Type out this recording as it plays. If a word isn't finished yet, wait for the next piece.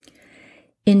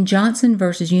In Johnson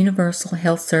v. Universal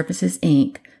Health Services,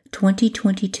 Inc.,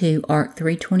 2022 Art.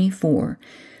 324,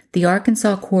 the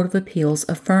Arkansas Court of Appeals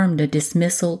affirmed a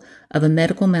dismissal of a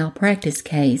medical malpractice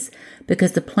case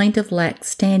because the plaintiff lacked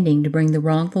standing to bring the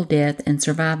wrongful death and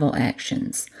survival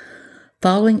actions.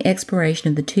 Following expiration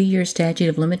of the 2-year statute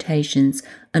of limitations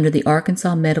under the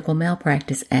Arkansas Medical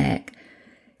Malpractice Act,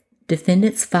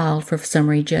 defendants filed for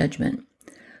summary judgment.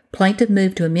 Plaintiff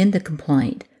moved to amend the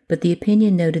complaint, but the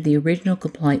opinion noted the original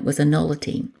complaint was a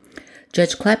nullity.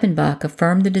 Judge Klappenbach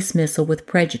affirmed the dismissal with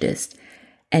prejudice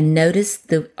and noticed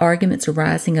the arguments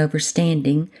arising over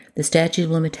standing, the statute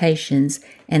of limitations,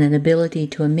 and an ability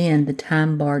to amend the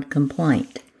time-barred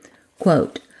complaint.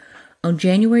 Quote, on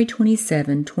January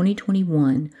 27,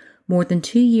 2021, more than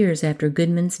 2 years after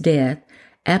Goodman's death,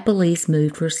 appellees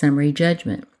moved for summary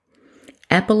judgment.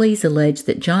 Appellees alleged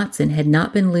that Johnson had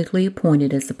not been legally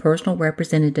appointed as the personal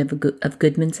representative of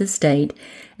Goodman's estate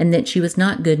and that she was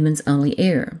not Goodman's only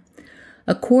heir.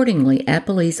 Accordingly,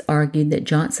 appellees argued that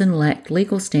Johnson lacked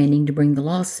legal standing to bring the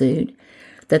lawsuit,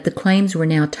 that the claims were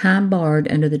now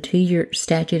time-barred under the 2-year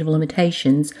statute of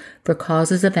limitations for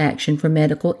causes of action for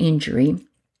medical injury,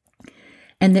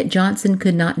 and that Johnson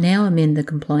could not now amend the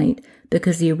complaint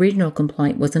because the original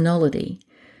complaint was a nullity.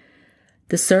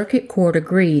 The circuit court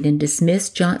agreed and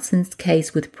dismissed Johnson's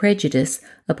case with prejudice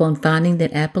upon finding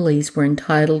that appellees were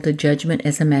entitled to judgment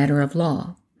as a matter of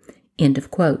law. End of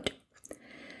quote.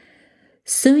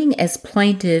 Suing as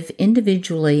plaintiff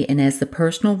individually and as the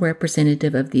personal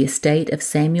representative of the estate of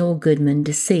Samuel Goodman,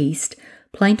 deceased,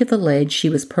 plaintiff alleged she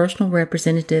was personal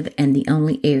representative and the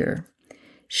only heir.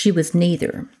 She was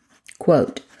neither.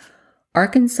 Quote,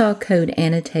 Arkansas Code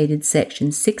Annotated Section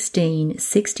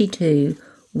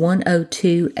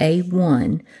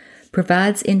 1662-102A1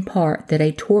 provides in part that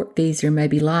a tortfeasor may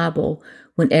be liable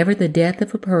whenever the death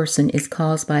of a person is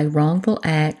caused by wrongful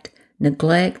act,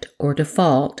 neglect, or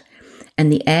default, and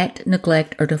the act,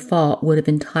 neglect, or default would have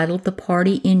entitled the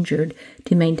party injured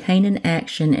to maintain an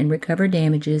action and recover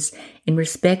damages in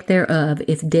respect thereof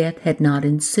if death had not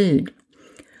ensued.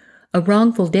 A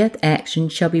wrongful death action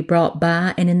shall be brought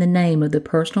by and in the name of the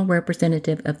personal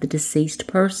representative of the deceased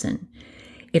person.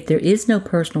 If there is no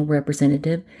personal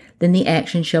representative, then the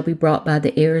action shall be brought by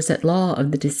the heirs at law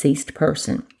of the deceased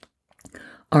person.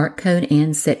 Art Code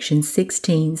Ann Section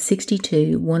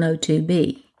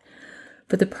 1662-102B.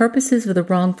 For the purposes of the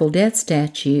wrongful death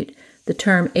statute, the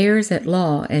term heirs at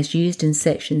law, as used in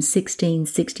Section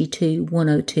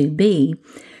 1662-102B,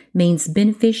 means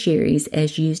beneficiaries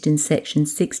as used in Section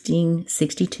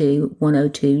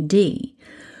 1662-102D.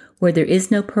 Where there is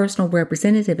no personal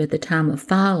representative at the time of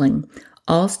filing,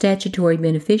 all statutory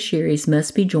beneficiaries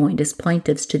must be joined as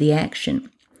plaintiffs to the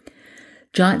action.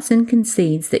 Johnson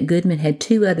concedes that Goodman had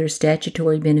 2 other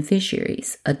statutory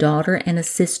beneficiaries, a daughter and a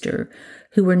sister,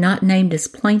 who were not named as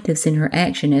plaintiffs in her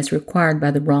action as required by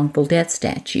the wrongful death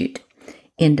statute.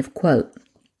 End of quote.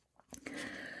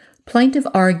 Plaintiff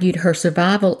argued her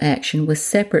survival action was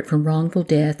separate from wrongful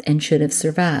death and should have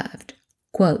survived.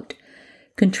 Quote,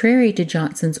 contrary to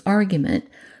Johnson's argument,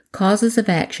 causes of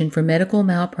action for medical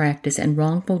malpractice and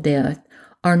wrongful death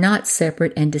are not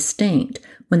separate and distinct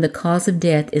when the cause of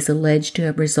death is alleged to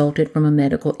have resulted from a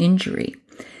medical injury.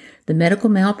 The Medical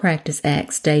Malpractice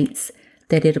Act states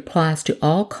that it applies to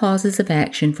all causes of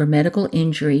action for medical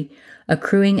injury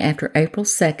accruing after April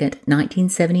 2,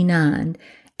 1979,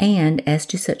 and, as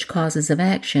to such causes of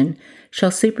action,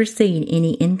 shall supersede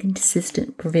any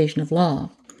inconsistent provision of law.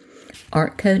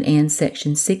 Art Code Ann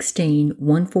Section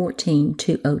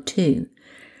 16-114-202.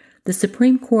 The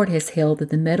Supreme Court has held that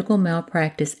the Medical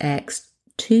Malpractice Act's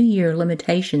 2-year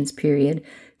limitations period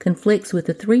conflicts with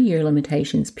the 3-year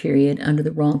limitations period under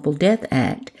the Wrongful Death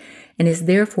Act and is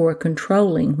therefore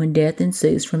controlling when death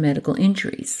ensues from medical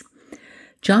injuries.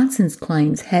 Johnson's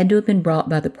claims had to have been brought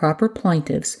by the proper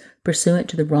plaintiffs pursuant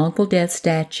to the wrongful death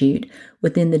statute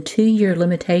within the 2-year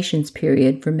limitations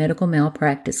period for medical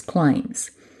malpractice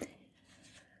claims.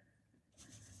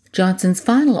 Johnson's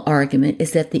final argument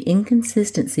is that the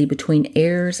inconsistency between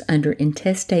heirs under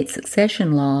intestate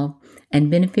succession law and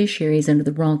beneficiaries under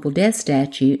the wrongful death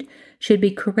statute should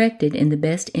be corrected in the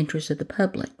best interest of the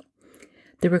public.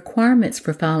 The requirements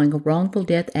for filing a wrongful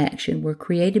death action were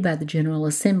created by the General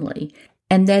Assembly,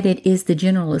 and that it is the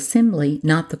General Assembly,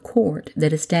 not the court,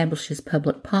 that establishes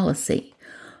public policy.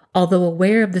 Although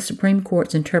aware of the Supreme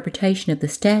Court's interpretation of the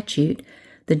statute,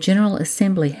 the General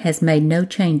Assembly has made no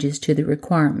changes to the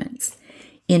requirements.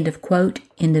 End of quote,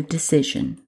 end of decision.